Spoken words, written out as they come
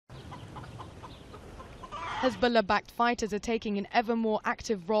Hezbollah-backed fighters are taking an ever more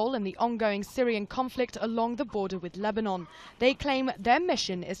active role in the ongoing Syrian conflict along the border with Lebanon. They claim their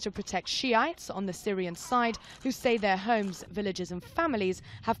mission is to protect Shiites on the Syrian side who say their homes, villages and families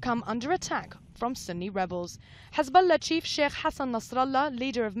have come under attack from Sunni rebels. Hezbollah chief Sheikh Hassan Nasrallah,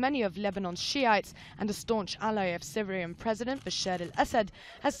 leader of many of Lebanon's Shiites and a staunch ally of Syrian President Bashar al-Assad,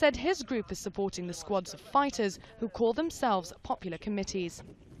 has said his group is supporting the squads of fighters who call themselves popular committees.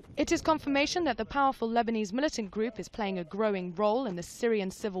 It is confirmation that the powerful Lebanese militant group is playing a growing role in the Syrian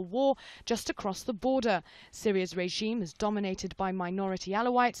civil war just across the border. Syria's regime is dominated by minority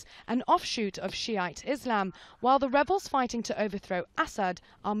Alawites, an offshoot of Shiite Islam, while the rebels fighting to overthrow Assad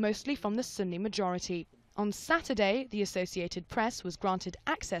are mostly from the Sunni majority. On Saturday, the Associated Press was granted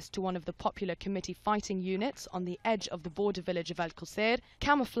access to one of the popular committee fighting units on the edge of the border village of Al-Qusayr.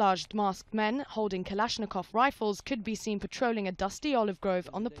 Camouflaged masked men holding Kalashnikov rifles could be seen patrolling a dusty olive grove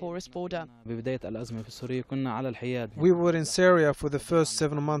on the porous border. We were in Syria for the first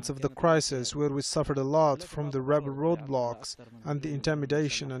 7 months of the crisis, where we suffered a lot from the rebel roadblocks and the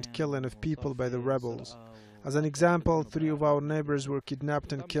intimidation and killing of people by the rebels. As an example, 3 of our neighbors were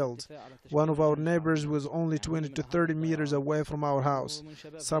kidnapped and killed. One of our neighbors was only 20 to 30 meters away from our house.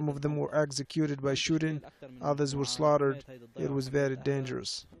 Some of them were executed by shooting, others were slaughtered. It was very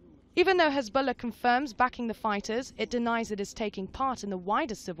dangerous. Even though Hezbollah confirms backing the fighters, it denies it is taking part in the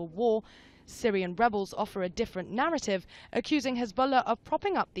wider civil war. Syrian rebels offer a different narrative, accusing Hezbollah of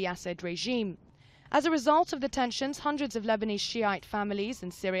propping up the Assad regime. As a result of the tensions, hundreds of Lebanese Shiite families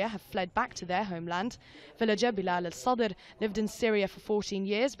in Syria have fled back to their homeland. Villager Bilal al-Sadr lived in Syria for 14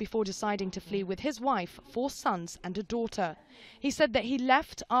 years before deciding to flee with his wife, 4 sons and a daughter. He said that he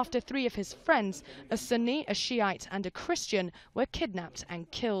left after 3 of his friends, a Sunni, a Shiite and a Christian, were kidnapped and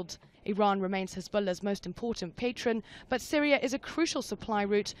killed. Iran remains Hezbollah's most important patron, but Syria is a crucial supply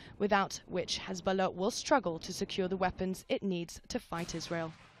route without which Hezbollah will struggle to secure the weapons it needs to fight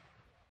Israel.